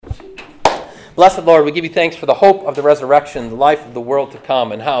Blessed Lord, we give you thanks for the hope of the resurrection, the life of the world to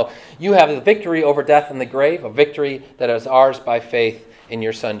come, and how you have the victory over death and the grave, a victory that is ours by faith in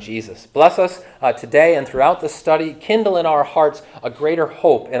your Son, Jesus. Bless us today and throughout this study. Kindle in our hearts a greater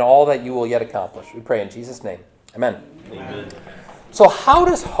hope in all that you will yet accomplish. We pray in Jesus' name. Amen. Amen. So how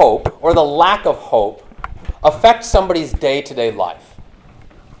does hope, or the lack of hope, affect somebody's day-to-day life?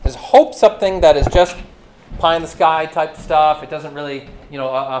 Is hope something that is just pie in the sky type stuff? It doesn't really,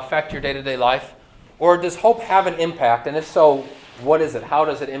 affect your day-to-day life? Or does hope have an impact? And if so, what is it? How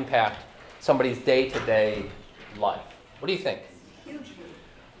does it impact somebody's day-to-day life? What do you think?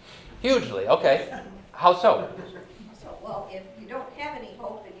 Hugely, okay. How so? Well, if you don't have any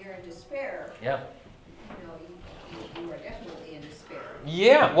hope and you're in despair, Yeah. you are definitely in despair.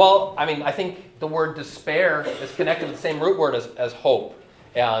 Yeah, well, I think the word despair is connected to the same root word as hope.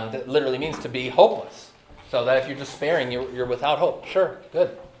 And it literally means to be hopeless. So that if you're despairing, you're without hope. Sure,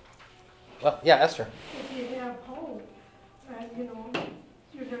 good. Well, yeah, Esther. If you have hope,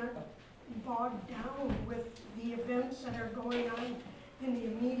 you're not bogged down with the events that are going on in the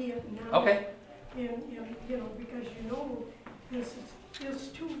immediate now. Okay. And because this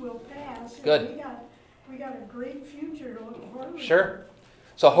too will pass. Good. And we got a great future to look forward to. Sure.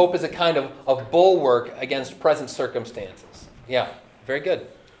 So hope is a kind of bulwark against present circumstances. Yeah, very good.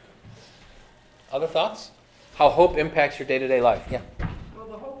 Other thoughts? How hope impacts your day-to-day life? Yeah. Well,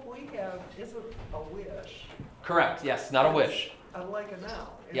 the hope we have isn't a wish. Correct. Yes, not a wish. Unlike a now.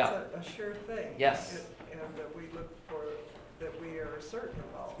 It's Yeah. a sure thing. Yes. And that we look for, that we are certain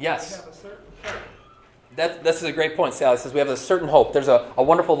about. Yes. We have a certain hope. This is a great point, Sally. It says we have a certain hope. There's a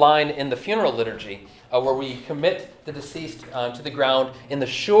wonderful line in the funeral liturgy where we commit the deceased to the ground in the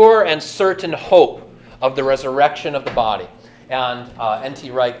sure and certain hope of the resurrection of the body. And N.T.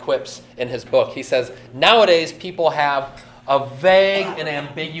 Wright quips in his book, he says, nowadays people have a vague and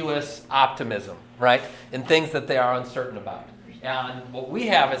ambiguous optimism, right, in things that they are uncertain about. And what we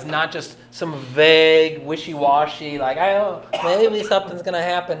have is not just some vague, wishy-washy, like, maybe something's going to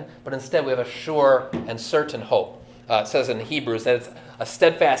happen, but instead we have a sure and certain hope. It says in Hebrews that it's a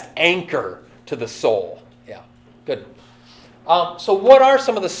steadfast anchor to the soul. Yeah, good. So what are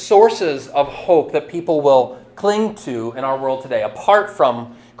some of the sources of hope that people will cling to in our world today? Apart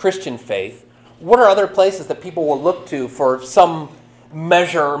from Christian faith, what are other places that people will look to for some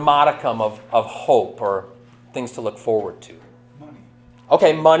measure or modicum of hope or things to look forward to?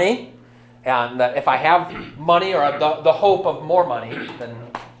 Okay, money. And if I have money or the hope of more money, then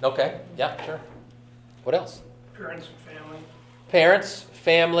okay, yeah, sure. What else? Parents and family. Parents,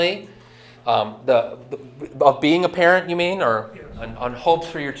 family, of being a parent, you mean? Or Yes. on hopes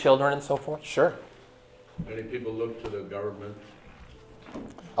for your children and so forth? Sure. Many people look to the government.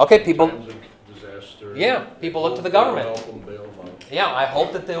 Okay, people. Times of disaster. Yeah, people look to the government. Help them bail them out. Yeah, I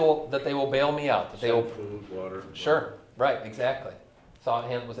hope that they will bail me out. That they will. Send food, water. Sure. Right. Exactly. Saw a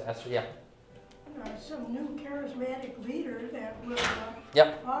hand. Was it Esther? Yeah. Some new charismatic leader that will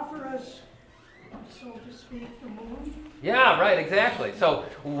Yep. offer us, so to speak, the moon. Yeah. Right. Exactly. So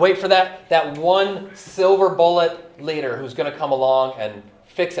wait for that one silver bullet leader who's going to come along and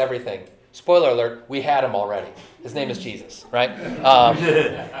fix everything. Spoiler alert: we had him already. His name is Jesus. Right.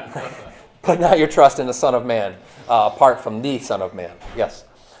 Put not your trust in the Son of Man, apart from the Son of Man. Yes.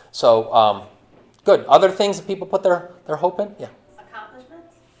 So good. Other things that people put their hope in? Yeah.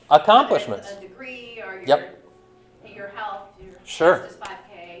 Accomplishments. A degree or your health, your Sure. Justice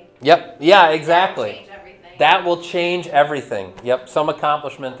 5K. Yep. Yeah, exactly. Change everything. That will change everything. Yep. Some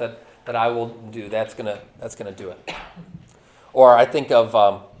accomplishment that I will do. That's gonna do it. Or I think of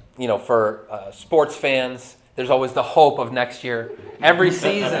for sports fans, there's always the hope of next year. Every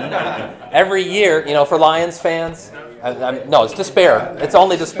season, every year, for Lions fans. No, it's despair. It's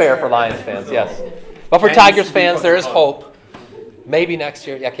only despair for Lions fans. Yes. But for Tigers fans, there is hope. Maybe next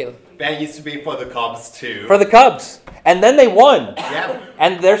year. Yeah, Caleb. That used to be for the Cubs, too. For the Cubs. And then they won. Yeah.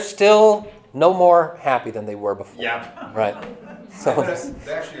 And they're still no more happy than they were before. Yeah. Right. So.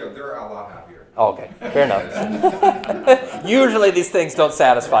 Actually, they're a lot happier. Oh, okay. Fair enough. Usually these things don't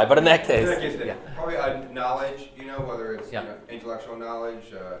satisfy, but in that case. Yeah. Probably knowledge, whether it's intellectual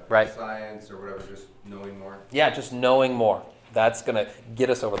knowledge, right. science, or whatever, just knowing more. Yeah, just knowing more. That's going to get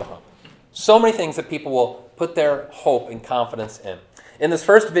us over the hump. So many things that people will put their hope and confidence in. In this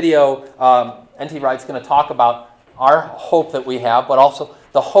first video, N.T. Wright's going to talk about our hope that we have, but also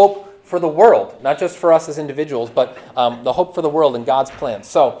the hope for the world, not just for us as individuals, but the hope for the world and God's plan.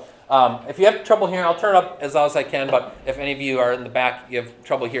 So if you have trouble hearing, I'll turn up as loud as I can, but if any of you are in the back, you have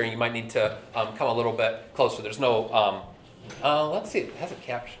trouble hearing, you might need to come a little bit closer. There's no, let's see, it has a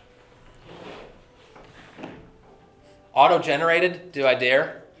caption. Auto-generated, do I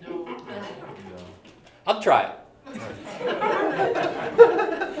dare? I'll try it.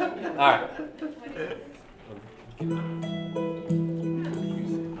 All right.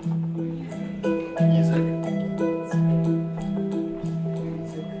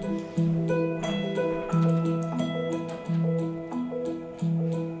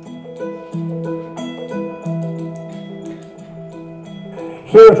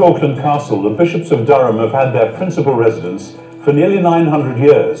 Here at Auckland Castle, the Bishops of Durham have had their principal residence for nearly 900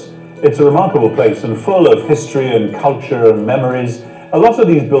 years. It's a remarkable place and full of history and culture and memories. A lot of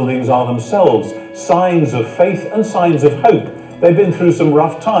these buildings are themselves signs of faith and signs of hope. They've been through some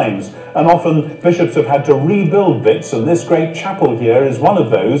rough times, and often bishops have had to rebuild bits, and this great chapel here is one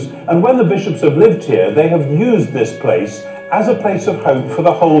of those. And when the bishops have lived here, they have used this place as a place of hope for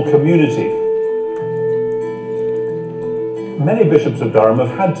the whole community. Many bishops of Durham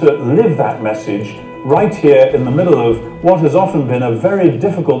have had to live that message right here in the middle of what has often been a very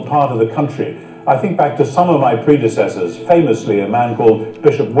difficult part of the country. I think back to some of my predecessors, famously a man called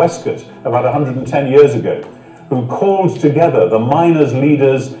Bishop Westcott about 110 years ago, who called together the miners'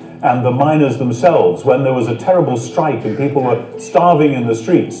 leaders and the miners themselves when there was a terrible strike and people were starving in the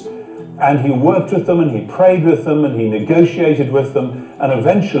streets. And he worked with them and he prayed with them and he negotiated with them, and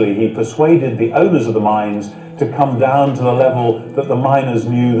eventually he persuaded the owners of the mines to come down to the level that the miners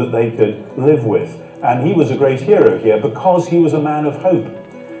knew that they could live with. And he was a great hero here because he was a man of hope.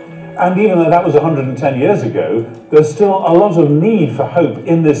 And even though that was 110 years ago, there's still a lot of need for hope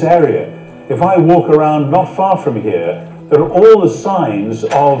in this area. If I walk around not far from here, there are all the signs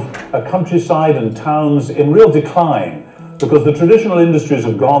of a countryside and towns in real decline because the traditional industries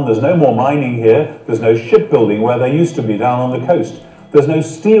have gone. There's no more mining here. There's no shipbuilding where there used to be down on the coast. There's no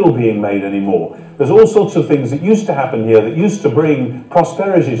steel being made anymore. There's all sorts of things that used to happen here that used to bring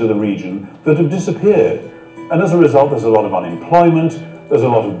prosperity to the region that have disappeared. And as a result, there's a lot of unemployment, there's a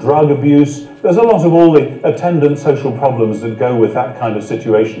lot of drug abuse, there's a lot of all the attendant social problems that go with that kind of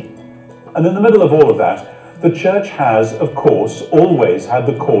situation. And in the middle of all of that, the church has, of course, always had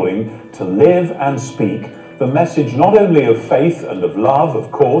the calling to live and speak the message not only of faith and of love,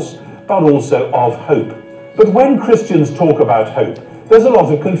 of course, but also of hope. But when Christians talk about hope, there's a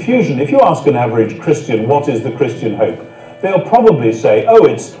lot of confusion. If you ask an average Christian, what is the Christian hope? They'll probably say, oh,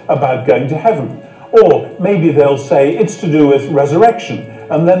 it's about going to heaven. Or maybe they'll say it's to do with resurrection.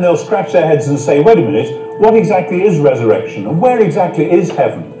 And then they'll scratch their heads and say, wait a minute, what exactly is resurrection? And where exactly is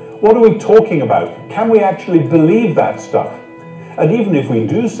heaven? What are we talking about? Can we actually believe that stuff? And even if we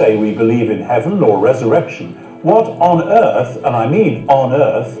do say we believe in heaven or resurrection, what on earth, and I mean on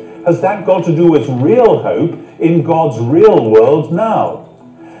earth, has that got to do with real hope in God's real world now?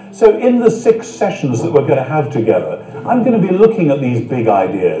 So in the 6 sessions that we're going to have together, I'm going to be looking at these big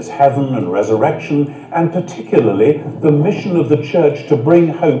ideas, heaven and resurrection, and particularly the mission of the church to bring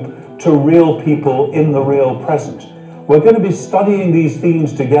hope to real people in the real present. We're going to be studying these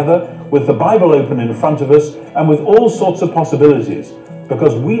themes together with the Bible open in front of us and with all sorts of possibilities,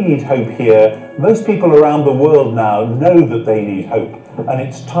 because we need hope here. Most people around the world now know that they need hope, and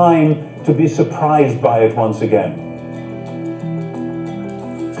it's time to be surprised by it once again.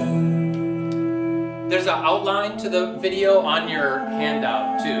 There's an outline to the video on your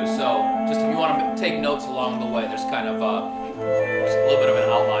handout too, so just if you want to take notes along the way, there's kind of just a little bit of an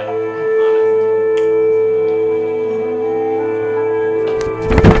outline on it.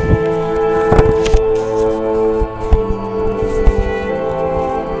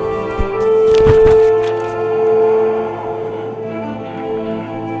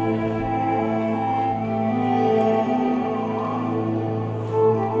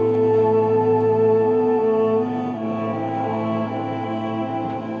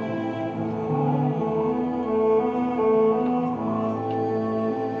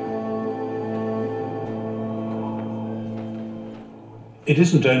 It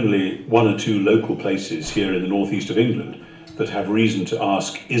isn't only 1 or 2 local places here in the northeast of England that have reason to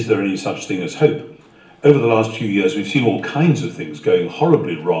ask, is there any such thing as hope? Over the last few years, we've seen all kinds of things going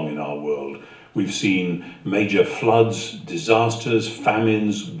horribly wrong in our world. We've seen major floods, disasters,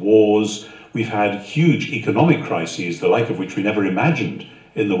 famines, wars. We've had huge economic crises, the like of which we never imagined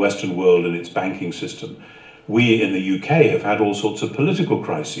in the Western world and its banking system. We in the UK have had all sorts of political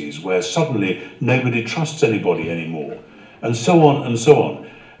crises where suddenly nobody trusts anybody anymore. And so on and so on.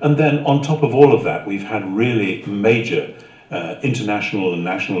 And then on top of all of that, we've had really major international and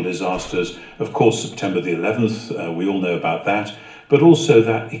national disasters. Of course, September the 11th, we all know about that, but also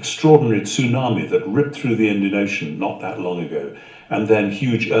that extraordinary tsunami that ripped through the Indian Ocean not that long ago, and then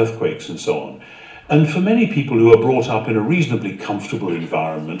huge earthquakes and so on. And for many people who are brought up in a reasonably comfortable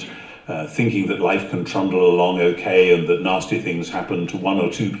environment, thinking that life can trundle along okay and that nasty things happen to one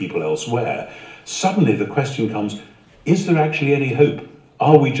or two people elsewhere, suddenly the question comes, is there actually any hope?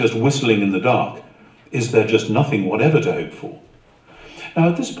 Are we just whistling in the dark? Is there just nothing whatever to hope for? Now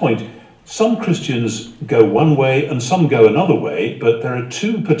at this point, some Christians go one way and some go another way, but there are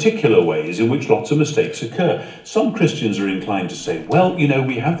two particular ways in which lots of mistakes occur. Some Christians are inclined to say, well, you know,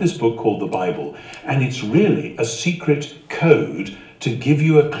 we have this book called the Bible, and it's really a secret code to give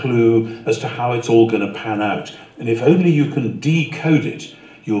you a clue as to how it's all going to pan out. And if only you can decode it,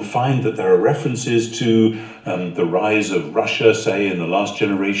 you'll find that there are references to the rise of Russia, say, in the last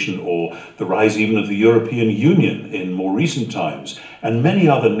generation, or the rise even of the European Union in more recent times, and many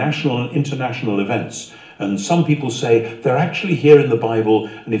other national and international events. And some people say they're actually here in the Bible,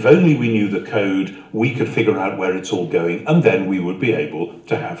 and if only we knew the code, we could figure out where it's all going, and then we would be able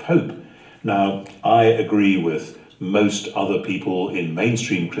to have hope. Now, I agree with most other people in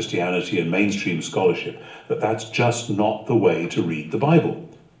mainstream Christianity and mainstream scholarship that that's just not the way to read the Bible.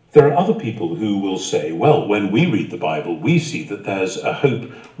 There are other people who will say, well, when we read the Bible, we see that there's a hope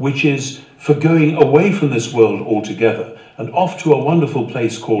which is for going away from this world altogether and off to a wonderful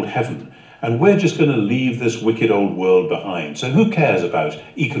place called heaven. And we're just going to leave this wicked old world behind. So who cares about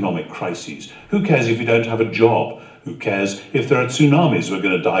economic crises? Who cares if you don't have a job? Who cares if there are tsunamis? We're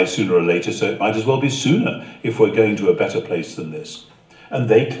going to die sooner or later, so it might as well be sooner if we're going to a better place than this. And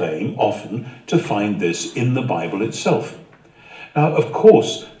they claim often to find this in the Bible itself. Now, of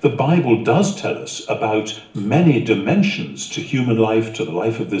course, the Bible does tell us about many dimensions to human life, to the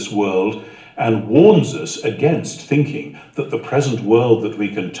life of this world, and warns us against thinking that the present world that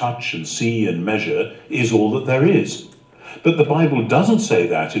we can touch and see and measure is all that there is. But the Bible doesn't say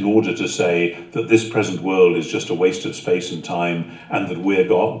that in order to say that this present world is just a waste of space and time and that we're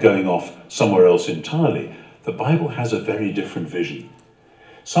going off somewhere else entirely. The Bible has a very different vision.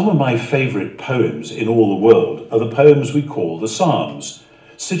 Some of my favourite poems in all the world are the poems we call the Psalms,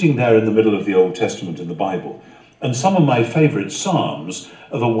 sitting there in the middle of the Old Testament in the Bible. And some of my favourite Psalms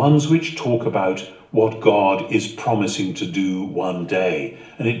are the ones which talk about what God is promising to do one day.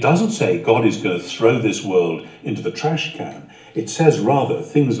 And it doesn't say God is going to throw this world into the trash can. It says rather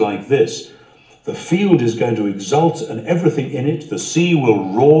things like this: the field is going to exult and everything in it, the sea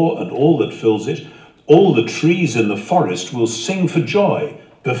will roar and all that fills it, all the trees in the forest will sing for joy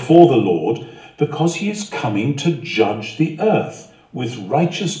before the Lord, because he is coming to judge the earth with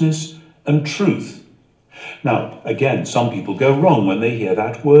righteousness and truth. Now, again, some people go wrong when they hear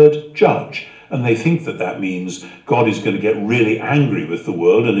that word judge, and they think that that means God is going to get really angry with the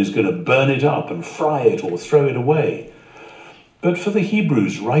world and is going to burn it up and fry it or throw it away. But for the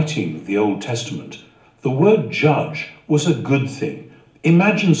Hebrews writing the Old Testament, the word judge was a good thing.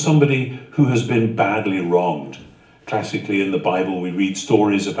 Imagine somebody who has been badly wronged. Classically in the Bible, we read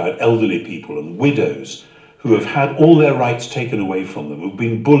stories about elderly people and widows who have had all their rights taken away from them, who've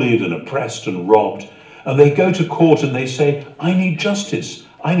been bullied and oppressed and robbed, and they go to court and they say, I need justice.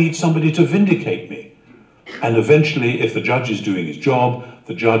 I need somebody to vindicate me. And eventually, if the judge is doing his job,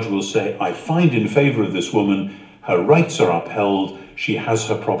 the judge will say, I find in favour of this woman, her rights are upheld, she has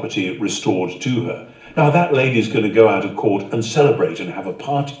her property restored to her. Now that lady's going to go out of court and celebrate and have a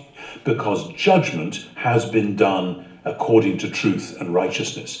party, because judgment has been done according to truth and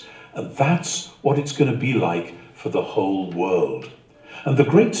righteousness. And that's what it's going to be like for the whole world. And the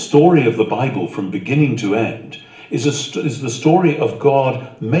great story of the Bible from beginning to end is the story of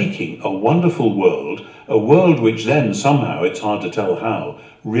God making a wonderful world, a world which then somehow, it's hard to tell how,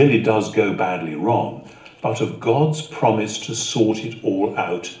 really does go badly wrong, but of God's promise to sort it all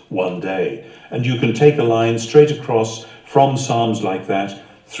out one day. And you can take a line straight across from Psalms like that,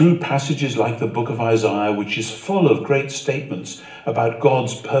 through passages like the book of Isaiah, which is full of great statements about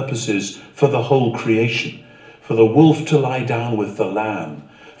God's purposes for the whole creation, for the wolf to lie down with the lamb,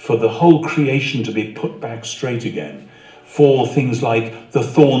 for the whole creation to be put back straight again, for things like the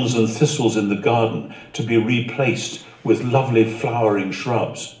thorns and thistles in the garden to be replaced with lovely flowering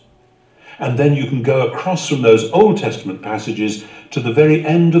shrubs. And then you can go across from those Old Testament passages to the very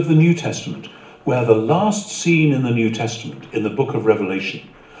end of the New Testament, where the last scene in the New Testament, in the book of Revelation,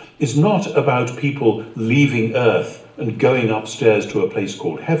 is not about people leaving earth and going upstairs to a place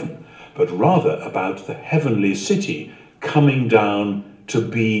called heaven, but rather about the heavenly city coming down to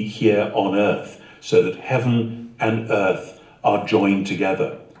be here on earth, so that heaven and earth are joined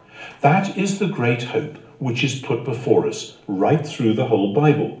together. That is the great hope which is put before us right through the whole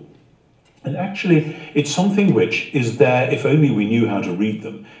Bible. And actually, it's something which is there, if only we knew how to read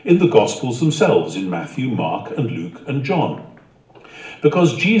them, in the Gospels themselves, in Matthew, Mark, and Luke, and John.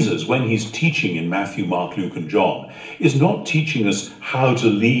 Because Jesus, when he's teaching in Matthew, Mark, Luke, and John, is not teaching us how to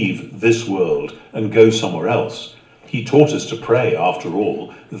leave this world and go somewhere else. He taught us to pray, after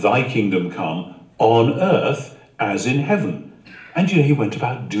all, thy kingdom come on earth as in heaven. And he went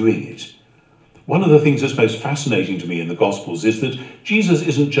about doing it. One of the things that's most fascinating to me in the Gospels is that Jesus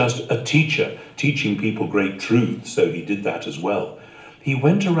isn't just a teacher teaching people great truths, though he did that as well. He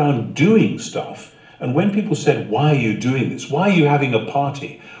went around doing stuff, and when people said, why are you doing this? Why are you having a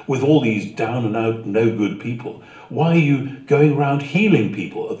party with all these down and out, no good people? Why are you going around healing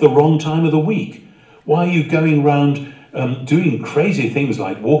people at the wrong time of the week? Why are you going around doing crazy things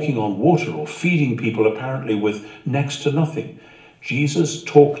like walking on water or feeding people apparently with next to nothing? Jesus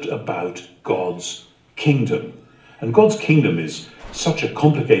talked about God's kingdom. And God's kingdom is such a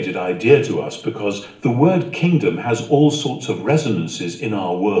complicated idea to us because the word kingdom has all sorts of resonances in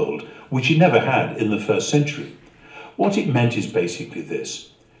our world, which it never had in the first century. What it meant is basically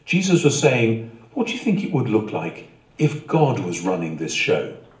this. Jesus was saying, what do you think it would look like if God was running this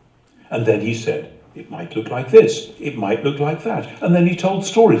show? And then he said, it might look like this, it might look like that. And then he told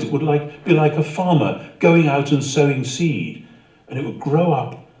stories. It would be like a farmer going out and sowing seed. And it would grow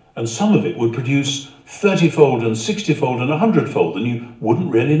up, and some of it would produce 30-fold and 60-fold and 100-fold, and you wouldn't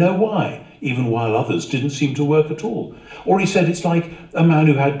really know why, even while others didn't seem to work at all. Or he said it's like a man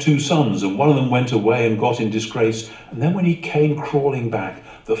who had 2 sons, and one of them went away and got in disgrace, and then when he came crawling back,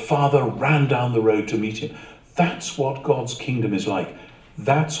 the father ran down the road to meet him. That's what God's kingdom is like.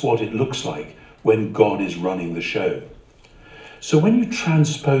 That's what it looks like when God is running the show. So when you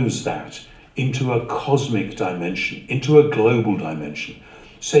transpose that into a cosmic dimension, into a global dimension,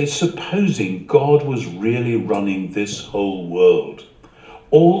 say, supposing God was really running this whole world,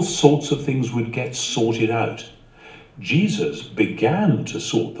 all sorts of things would get sorted out. Jesus began to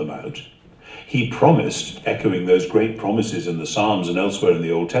sort them out. He promised, echoing those great promises in the Psalms and elsewhere in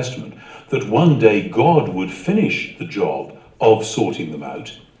the Old Testament, that one day God would finish the job of sorting them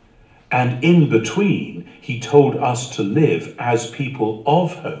out. And in between, he told us to live as people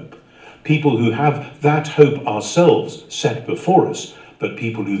of hope, people who have that hope ourselves set before us, but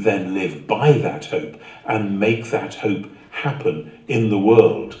people who then live by that hope and make that hope happen in the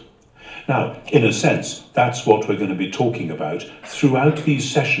world. Now, in a sense, that's what we're going to be talking about throughout these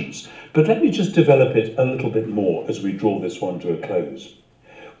sessions. But let me just develop it a little bit more as we draw this one to a close.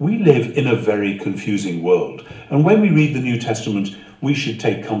 We live in a very confusing world, and when we read the New Testament, we should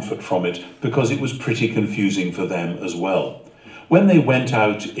take comfort from it because it was pretty confusing for them as well. When they went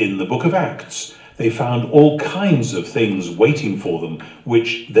out in the book of Acts, they found all kinds of things waiting for them,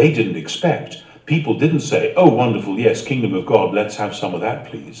 which they didn't expect. People didn't say, oh, wonderful, yes, kingdom of God, let's have some of that,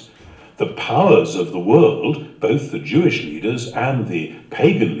 please. The powers of the world, both the Jewish leaders and the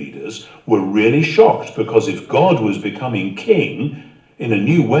pagan leaders, were really shocked because if God was becoming king in a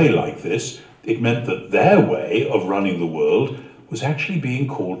new way like this, it meant that their way of running the world was actually being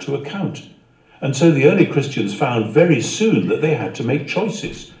called to account. And so the early Christians found very soon that they had to make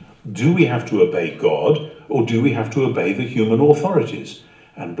choices. Do we have to obey God, or do we have to obey the human authorities?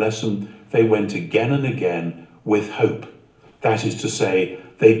 And bless them, they went again and again with hope. That is to say,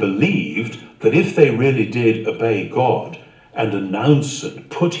 they believed that if they really did obey God and announce and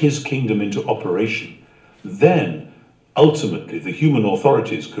put his kingdom into operation, then ultimately the human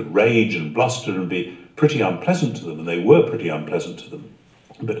authorities could rage and bluster and be pretty unpleasant to them, and they were pretty unpleasant to them.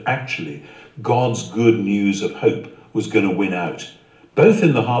 But actually, God's good news of hope was going to win out, both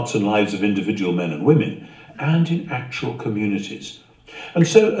in the hearts and lives of individual men and women and in actual communities. And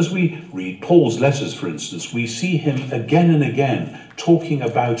so as we read Paul's letters, for instance, we see him again and again talking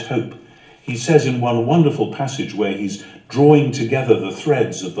about hope. He says in one wonderful passage where he's drawing together the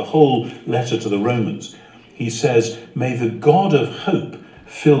threads of the whole letter to the Romans, he says, may the God of hope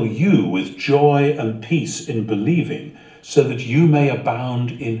fill you with joy and peace in believing, so that you may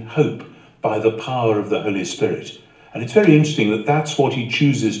abound in hope by the power of the Holy Spirit. And it's very interesting that that's what he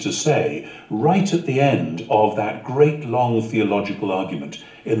chooses to say right at the end of that great long theological argument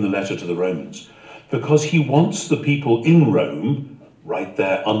in the letter to the Romans, because he wants the people in Rome, right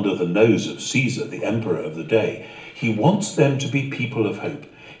there under the nose of Caesar, the emperor of the day, he wants them to be people of hope.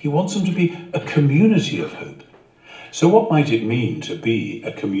 He wants them to be a community of hope. So what might it mean to be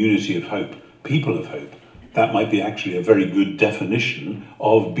a community of hope, people of hope? That might be actually a very good definition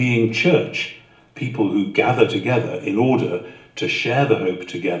of being church. People who gather together in order to share the hope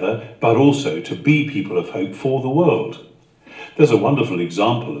together, but also to be people of hope for the world. There's a wonderful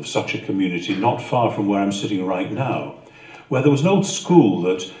example of such a community not far from where I'm sitting right now, where there was an old school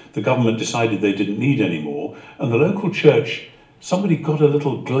that the government decided they didn't need anymore, and the local church, somebody got a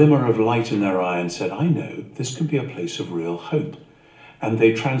little glimmer of light in their eye and said, I know, this can be a place of real hope. and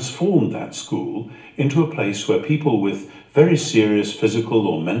they transformed that school into a place where people with very serious physical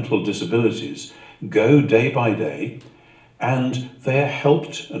or mental disabilities go day by day, and they are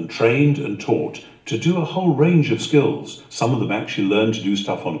helped and trained and taught to do a whole range of skills. Some of them actually learn to do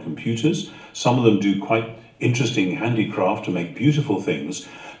stuff on computers. Some of them do quite interesting handicraft to make beautiful things.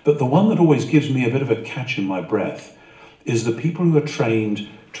 But the one that always gives me a bit of a catch in my breath is the people who are trained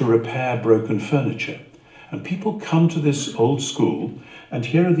to repair broken furniture. And people come to this old school, and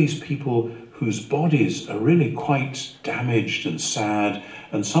here are these people whose bodies are really quite damaged and sad,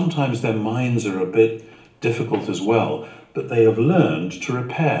 and sometimes their minds are a bit difficult as well, but they have learned to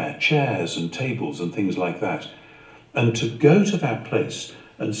repair chairs and tables and things like that. And to go to that place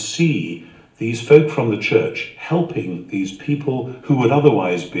and see these folk from the church helping these people who would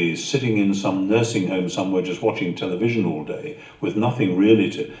otherwise be sitting in some nursing home somewhere just watching television all day with nothing really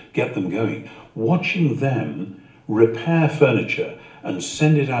to get them going, watching them repair furniture and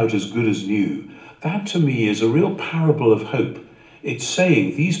send it out as good as new, that to me is a real parable of hope. It's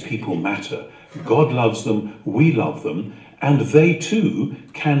saying these people matter. God loves them, we love them, and they too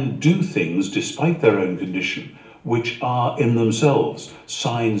can do things despite their own condition, which are in themselves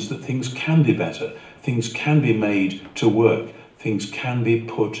signs that things can be better, things can be made to work, things can be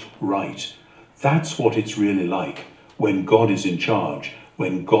put right. That's what it's really like when God is in charge,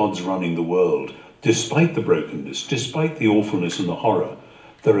 when God's running the world. Despite the brokenness, despite the awfulness and the horror,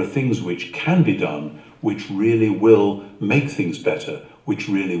 there are things which can be done which really will make things better, which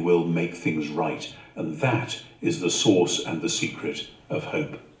really will make things right. And that is the source and the secret of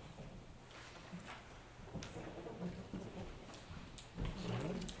hope.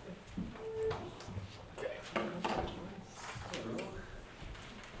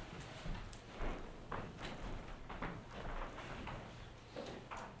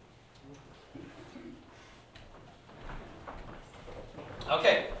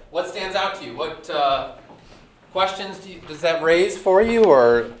 Okay, what stands out to you? What questions does that raise for you,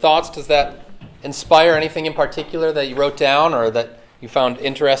 or thoughts does that inspire? Anything in particular that you wrote down or that you found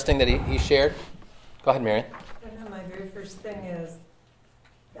interesting that he shared? Go ahead, Marion. I know my very first thing is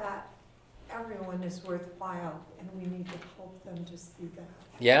that everyone is worthwhile, and we need to help them to see that.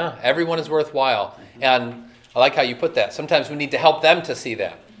 Yeah, everyone is worthwhile. And I like how you put that. Sometimes we need to help them to see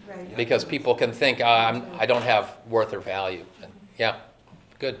that. Right. Because people can think, I don't have worth or value. And yeah,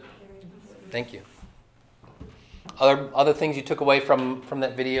 good. Thank you. Other things you took away from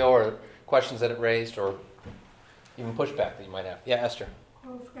that video, or questions that it raised, or even pushback that you might have? Yeah, Esther.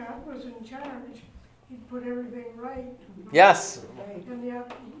 Well, if God was in charge, he'd put everything right. Yes. And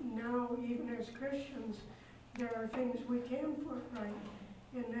yet, now, even as Christians, there are things we can put right,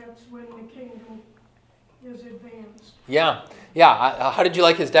 and that's when the kingdom is advanced. Yeah. How did you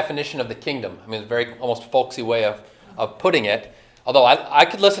like his definition of the kingdom? I mean, it's a very almost folksy way of putting it. Although I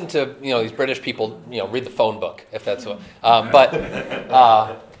could listen to these British people read the phone book if that's what.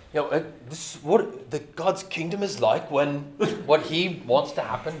 This is what God's kingdom is like when what He wants to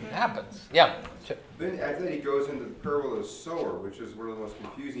happen happens. Yeah. Sure. Then after that he goes into the parable of the sower, which is one of the most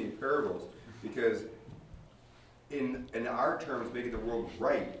confusing parables, because in our terms, making the world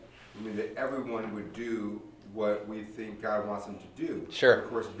right, I mean that everyone would do what we think God wants them to do. Sure. Of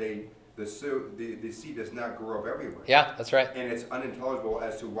course, the seed does not grow up everywhere. Yeah, that's right. And it's unintelligible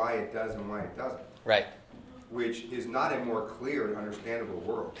as to why it does and why it doesn't. Right. Which is not a more clear and understandable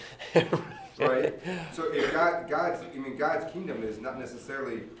world. Right? So if God's kingdom is not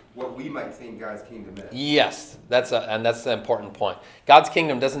necessarily what we might think God's kingdom is. Yes, that's the important point. God's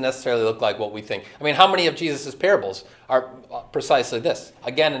kingdom doesn't necessarily look like what we think. I mean, how many of Jesus' parables are precisely this?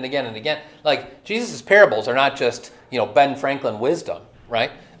 Again and again and again. Like, Jesus' parables are not just, Ben Franklin wisdom,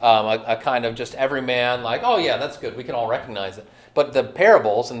 right? A kind of just everyman, like, oh yeah, that's good, we can all recognize it. But the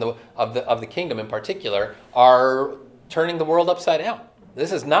parables and of the kingdom in particular are turning the world upside down.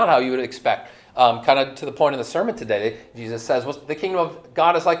 This is not how you would expect. Kind of to the point of the sermon today, Jesus says, well, the kingdom of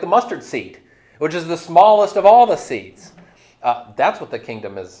God is like the mustard seed, which is the smallest of all the seeds. That's what the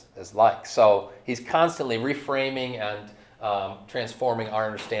kingdom is like. So he's constantly reframing and transforming our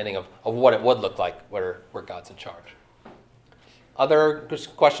understanding of what it would look like where God's in charge. Other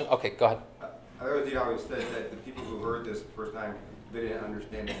questions? Okay, go ahead. I always said that the people who heard this the first time, they didn't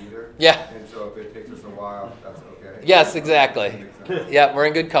understand it either. Yeah. And so if it takes us a while, that's okay. Yes, exactly. Yeah, we're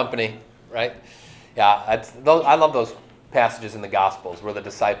in good company, right? Yeah, I love those passages in the Gospels where the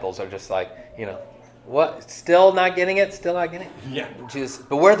disciples are just like, what? Still not getting it? Still not getting it? Yeah. Jesus,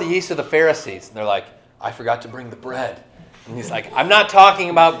 beware the yeast of the Pharisees. And they're like, I forgot to bring the bread. And he's like, I'm not talking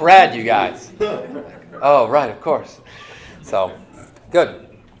about bread, you guys. Oh, right, of course. So, good.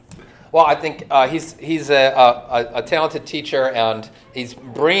 Well, I think he's a talented teacher, and he's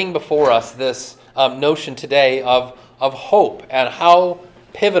bringing before us this notion today of hope and how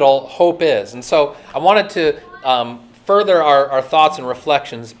pivotal hope is. And so I wanted to further our thoughts and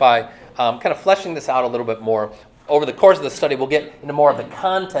reflections by kind of fleshing this out a little bit more. Over the course of the study, we'll get into more of the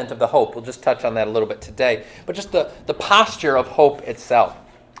content of the hope. We'll just touch on that a little bit today. But just the posture of hope itself.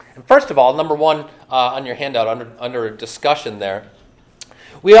 And first of all, number one on your handout under discussion there,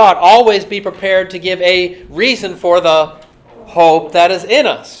 we ought always be prepared to give a reason for the hope that is in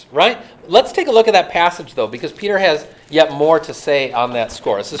us, right? Let's take a look at that passage, though, because Peter has yet more to say on that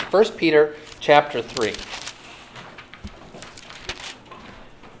score. This is 1 Peter chapter 3.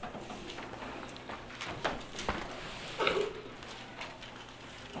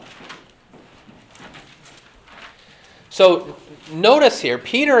 So notice here,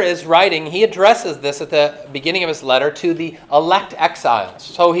 Peter is writing, he addresses this at the beginning of his letter to the elect exiles.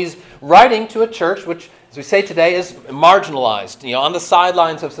 So he's writing to a church which, as we say today, is marginalized, on the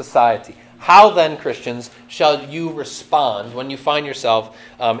sidelines of society. How then, Christians, shall you respond when you find yourself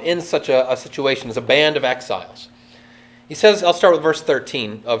in such a situation as a band of exiles? He says, I'll start with verse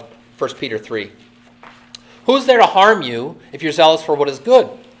 13 of 1 Peter 3. Who is there to harm you if you're zealous for what is good?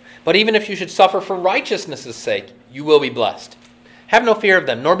 But even if you should suffer for righteousness' sake, you will be blessed. Have no fear of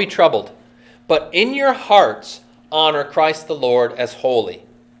them, nor be troubled. But in your hearts honor Christ the Lord as holy,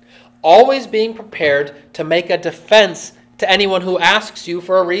 always being prepared to make a defense to anyone who asks you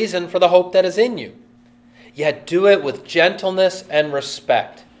for a reason for the hope that is in you. Yet do it with gentleness and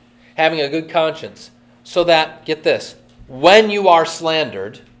respect, having a good conscience, so that, get this, when you are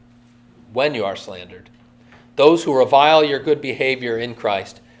slandered, those who revile your good behavior in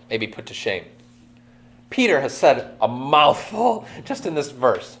Christ may be put to shame. Peter has said a mouthful just in this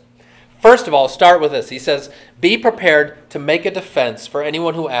verse. First of all, start with this. He says, be prepared to make a defense for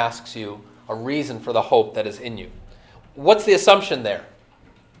anyone who asks you a reason for the hope that is in you. What's the assumption there?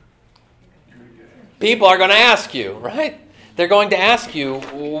 People are going to ask you, right? They're going to ask you,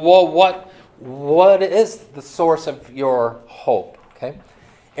 well, what is the source of your hope? Okay?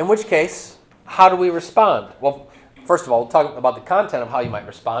 In which case, how do we respond? Well, first of all, we'll talk about the content of how you might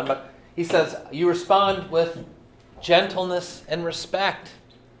respond, but he says you respond with gentleness and respect.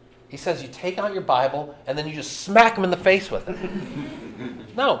 He says you take out your Bible and then you just smack them in the face with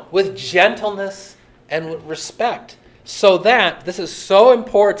it. No, with gentleness and with respect. So that, this is so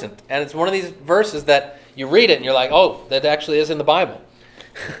important, and it's one of these verses that you read it and you're like, oh, that actually is in the Bible.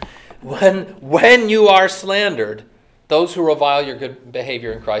 When you are slandered, those who revile your good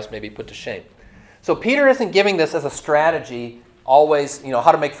behavior in Christ may be put to shame. So Peter isn't giving this as a strategy always,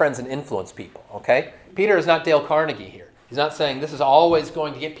 how to make friends and influence people, okay? Peter is not Dale Carnegie here. He's not saying this is always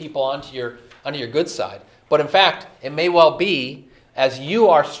going to get people onto your good side. But in fact, it may well be, as you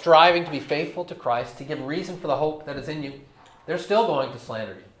are striving to be faithful to Christ, to give reason for the hope that is in you, they're still going to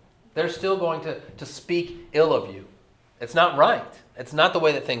slander you. They're still going to speak ill of you. It's not right. It's not the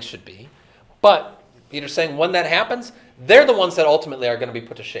way that things should be. But Peter's saying when that happens, they're the ones that ultimately are going to be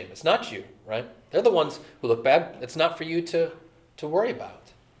put to shame. It's not you, right? They're the ones who look bad. It's not for you to worry about.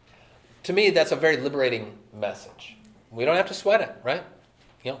 To me, that's a very liberating message. We don't have to sweat it, right?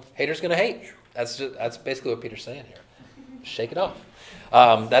 Haters going to hate. That's basically what Peter's saying here. Shake it off.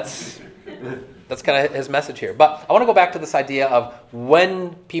 That's kind of his message here. But I want to go back to this idea of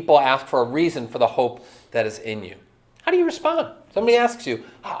when people ask for a reason for the hope that is in you. How do you respond? Somebody asks you,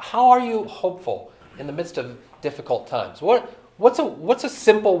 how are you hopeful in the midst of difficult times? What's a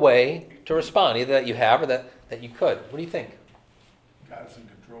simple way to respond, either that you have or that you could? What do you think? God's in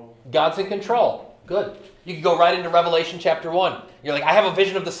control. God's in control. Good. You could go right into Revelation chapter 1. You're like, I have a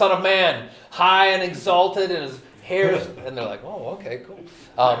vision of the Son of Man, high and exalted, and his hair is... And they're like, oh, okay, cool.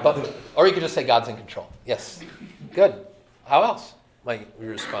 Or you could just say God's in control. Yes. Good. How else might we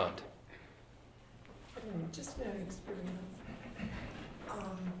respond? Just an experience.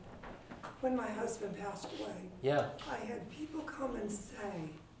 When my husband passed away, Yeah. I had people come and say,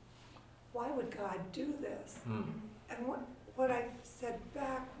 why would God do this? And what I said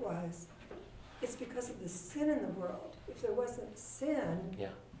back was, it's because of the sin in the world. If there wasn't sin,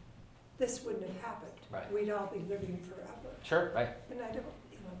 this wouldn't have happened. Right. We'd all be living forever. Sure, right. And I don't,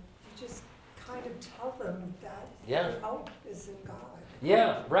 you just kind of tell them that Yeah. hope is in God.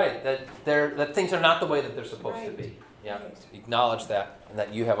 Yeah, right. That things are not the way that they're supposed to be. Yeah. Right. Acknowledge that, and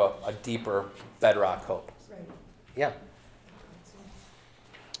that you have a deeper bedrock hope. Right. Yeah.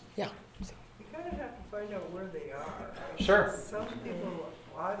 Yeah. You kind of have to find out where they are. Sure. Some people,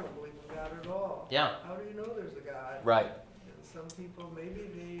 I don't believe in God at all. Yeah. How do you know there's a God? Right. And some people, maybe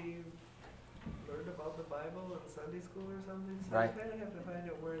they learned about the Bible in Sunday school or something, so Right. you kind of have to find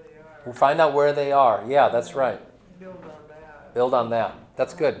out where they are. Find out where they are. Yeah, that's right. Build on that. Build on that.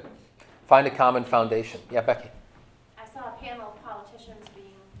 That's good. Find a common foundation. Yeah, Becky. I saw a panel of politicians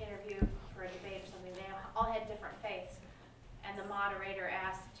being interviewed for a debate or something. They all had different faiths. And the moderator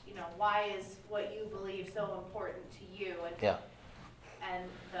asked, why is what you believe so important to you? And, Yeah. and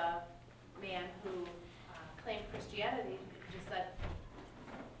the man who claimed Christianity just said,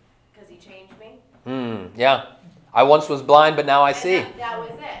 because he changed me. Yeah. I once was blind, but now I see. That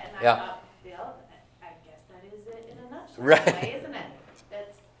was it. And I Yeah. thought, Bill, I guess that is it in a nutshell, Right. in a way, isn't it?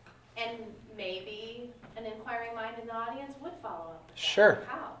 And maybe an inquiring mind in the audience would follow up with that. Sure.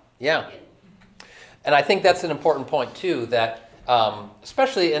 How? Yeah. And I think that's an important point, too, that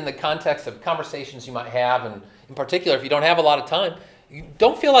especially in the context of conversations you might have, and in particular, if you don't have a lot of time, you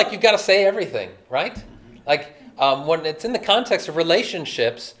don't feel like you've got to say everything, right? Like when it's in the context of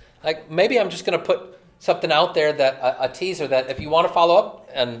relationships, like maybe I'm just going to put something out there, that a teaser that if you want to follow up,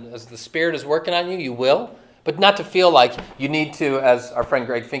 and as the Spirit is working on you, you will, but not to feel like you need to, as our friend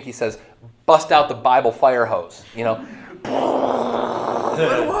Greg Finke says, bust out the Bible fire hose, Whoa!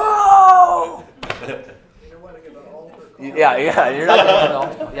 You don't want to get an altar call. Yeah, you're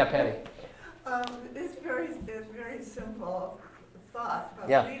not going to. Yeah, Patty. It's very simple thought, but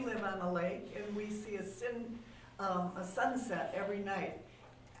Yeah. we live on a lake and we see a sunset every night.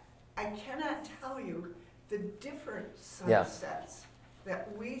 I cannot tell you the different Yeah. sunsets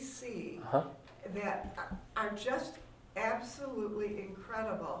that we see Uh-huh. that are just absolutely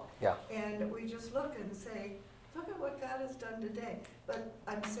incredible. Yeah. And we just look and say, look at what God has done today. But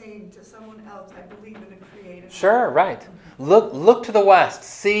I'm saying to someone else, I believe in a creative. Sure, right. Look to the west.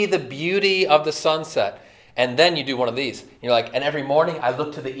 See the beauty of the sunset. And then you do one of these. You're like, and every morning I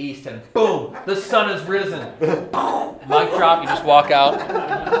look to the east and boom, the sun has risen. Mic drop, you just walk out.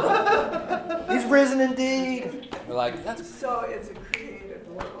 He's risen indeed. You're like, that's So it's a creative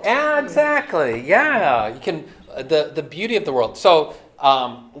world. exactly, yeah. You can the beauty of the world. So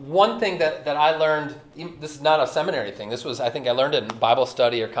one thing that I learned, this is not a seminary thing. This was, I think I learned it in Bible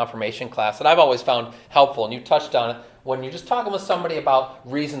study or confirmation class that I've always found helpful, and you touched on it when you're just talking with somebody about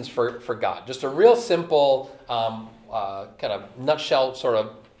reasons for God. Just a real simple kind of nutshell sort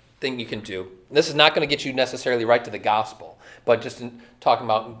of thing you can do. This is not going to get you necessarily right to the gospel, but just in talking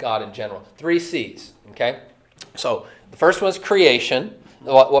about God in general. 3 C's, okay? So the first one is creation,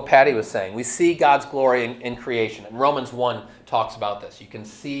 what Patty was saying. We see God's glory in creation. And Romans 1 talks about this. You can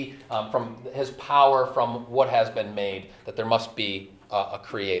see from his power from what has been made that there must be a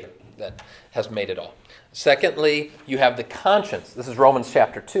creator that has made it all. Secondly, you have the conscience. This is Romans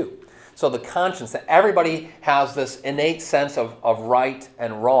chapter 2. So the conscience, that everybody has this innate sense of right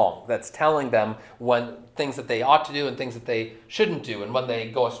and wrong that's telling them when things that they ought to do and things that they shouldn't do. And when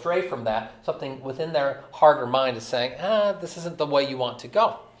they go astray from that, something within their heart or mind is saying, this isn't the way you want to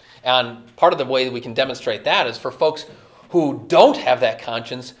go. And part of the way that we can demonstrate that is for folks who don't have that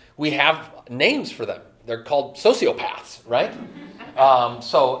conscience, we have names for them. They're called sociopaths, right?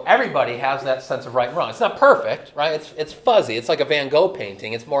 So everybody has that sense of right and wrong. It's not perfect, right? It's fuzzy. It's like a Van Gogh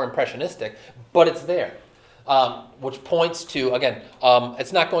painting. It's more impressionistic, but it's there. Which points to, again,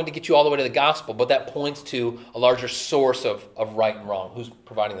 it's not going to get you all the way to the gospel, but that points to a larger source of right and wrong. Who's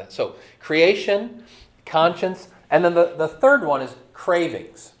providing that? So creation, conscience, and then the third one is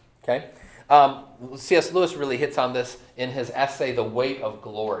cravings, okay? C.S. Lewis really hits on this in his essay, The Weight of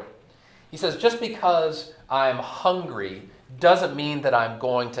Glory. He says, just because I'm hungry doesn't mean that I'm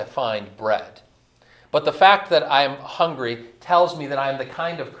going to find bread. But the fact that I'm hungry tells me that I'm the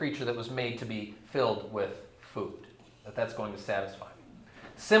kind of creature that was made to be filled with food, that's going to satisfy me.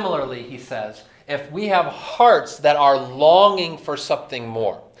 Similarly, he says, if we have hearts that are longing for something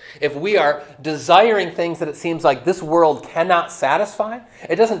more, if we are desiring things that it seems like this world cannot satisfy,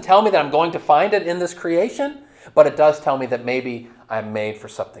 it doesn't tell me that I'm going to find it in this creation, but it does tell me that maybe I'm made for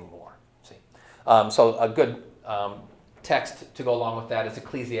something more. See, so a good text to go along with that is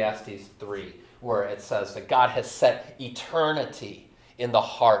Ecclesiastes 3, where it says that God has set eternity in the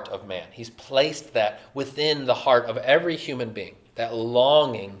heart of man. He's placed that within the heart of every human being, that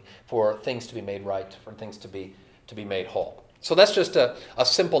longing for things to be made right, for things to be made whole. So that's just a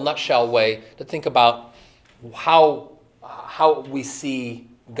simple nutshell way to think about how we see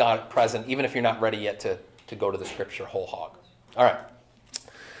God present, even if you're not ready yet to go to the Scripture whole hog. All right.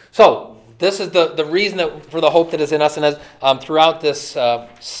 So this is the reason for the hope that is in us, and as throughout this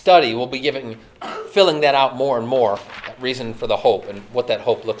study, we'll be filling that out more and more, that reason for the hope and what that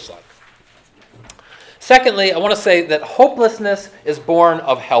hope looks like. Secondly, I want to say that hopelessness is born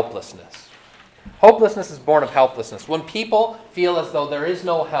of helplessness. Hopelessness is born of helplessness. When people feel as though there is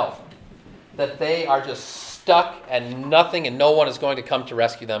no help, that they are just stuck and nothing and no one is going to come to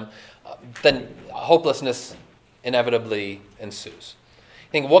rescue them, then hopelessness inevitably ensues.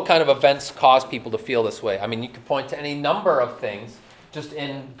 Think what kind of events cause people to feel this way? I mean, you could point to any number of things just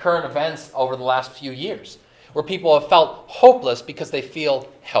in current events over the last few years where people have felt hopeless because they feel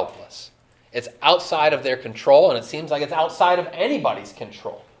helpless. It's outside of their control, and it seems like it's outside of anybody's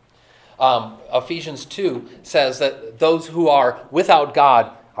control. Ephesians 2 says that those who are without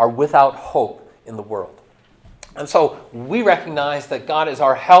God are without hope in the world. And so we recognize that God is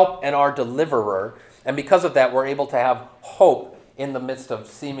our help and our deliverer, and because of that, we're able to have hope in the midst of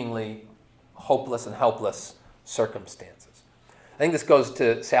seemingly hopeless and helpless circumstances. I think this goes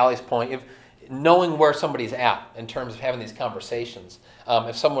to Sally's point. If knowing where somebody's at in terms of having these conversations,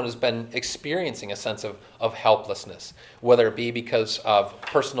 if someone has been experiencing a sense of helplessness, whether it be because of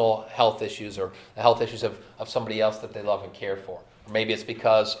personal health issues or the health issues of somebody else that they love and care for, or maybe it's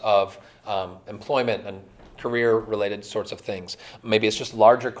because of employment and career-related sorts of things. Maybe it's just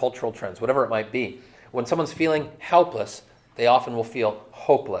larger cultural trends, whatever it might be. When someone's feeling helpless, they often will feel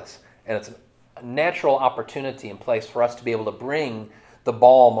hopeless. And it's a natural opportunity in place for us to be able to bring the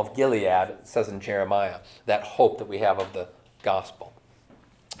balm of Gilead, it says in Jeremiah, that hope that we have of the gospel.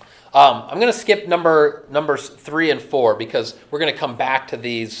 I'm going to skip numbers 3 and 4 because we're going to come back to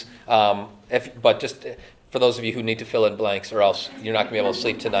these, but just for those of you who need to fill in blanks or else you're not going to be able to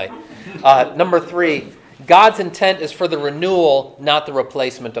sleep tonight. Number 3, God's intent is for the renewal, not the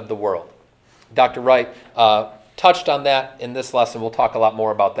replacement of the world. Dr. Wright touched on that in this lesson. We'll talk a lot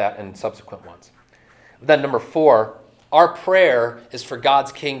more about that in subsequent ones. Then number 4, our prayer is for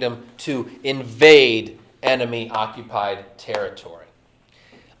God's kingdom to invade enemy-occupied territory.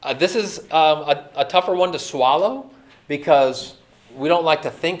 This is a tougher one to swallow because we don't like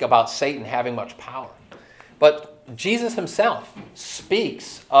to think about Satan having much power. But Jesus himself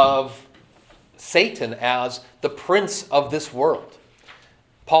speaks of Satan as the prince of this world.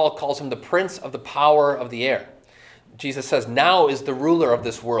 Paul calls him the prince of the power of the air. Jesus says, now is the ruler of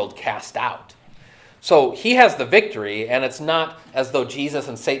this world cast out. So he has the victory, and it's not as though Jesus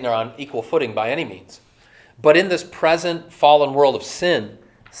and Satan are on equal footing by any means. But in this present fallen world of sin,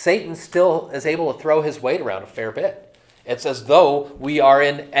 Satan still is able to throw his weight around a fair bit. It's as though we are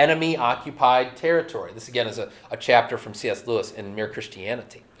in enemy-occupied territory. This, again, is a chapter from C.S. Lewis in Mere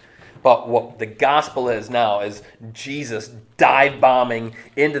Christianity. But what the gospel is now is Jesus dive-bombing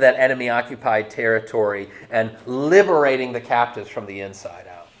into that enemy-occupied territory and liberating the captives from the inside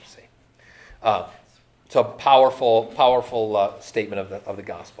out. You see, it's a powerful statement of the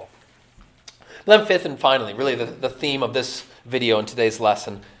gospel. Then fifth and finally, really the theme of this video in today's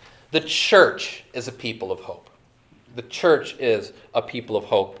lesson, the church is a people of hope. The church is a people of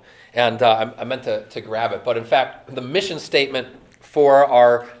hope. And I meant to grab it, but in fact, the mission statement for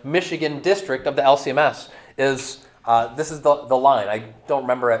our Michigan district of the LCMS is, this is the line. I don't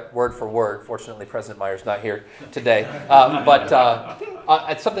remember it word for word. Fortunately, President Meyer's not here today. But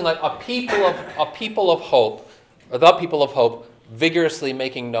it's something like a people of hope, or the people of hope, vigorously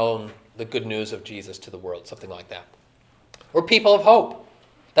making known the good news of Jesus to the world, something like that. We're people of hope.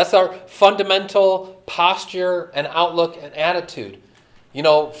 That's our fundamental posture and outlook and attitude. You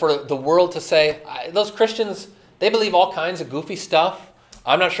know, for the world to say, those Christians, they believe all kinds of goofy stuff.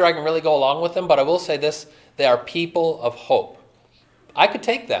 I'm not sure I can really go along with them, but I will say this, they are people of hope. I could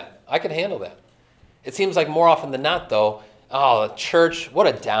take that. I could handle that. It seems like more often than not, though, oh, the church, what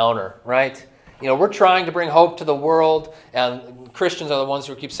a downer, right? You know, we're trying to bring hope to the world, and Christians are the ones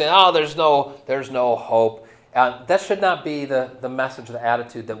who keep saying, oh, there's no hope. That should not be the message, the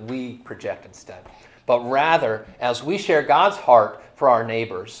attitude that we project instead. But rather, as we share God's heart for our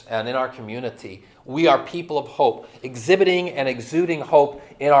neighbors and in our community, we are people of hope, exhibiting and exuding hope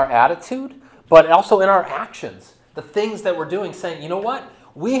in our attitude, but also in our actions. The things that we're doing, saying, you know what?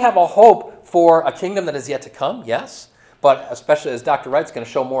 We have a hope for a kingdom that is yet to come, yes, but especially as Dr. Wright's going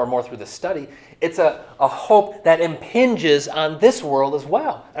to show more and more through this study, it's a hope that impinges on this world as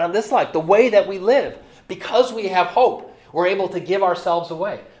well, and on this life, the way that we live. Because we have hope, we're able to give ourselves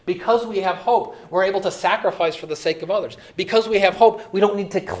away. Because we have hope, we're able to sacrifice for the sake of others. Because we have hope, we don't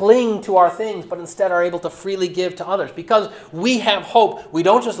need to cling to our things, but instead are able to freely give to others. Because we have hope, we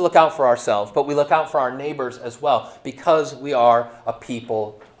don't just look out for ourselves, but we look out for our neighbors as well, because we are a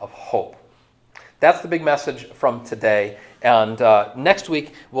people of hope. That's the big message from today. And next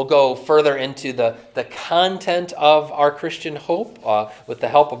week, we'll go further into the content of our Christian hope with the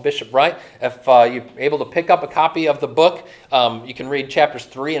help of Bishop Wright. If you're able to pick up a copy of the book, you can read chapters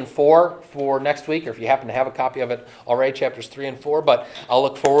 3 and 4 for next week, or if you happen to have a copy of it already, chapters 3 and 4. But I'll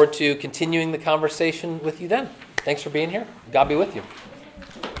look forward to continuing the conversation with you then. Thanks for being here. God be with you.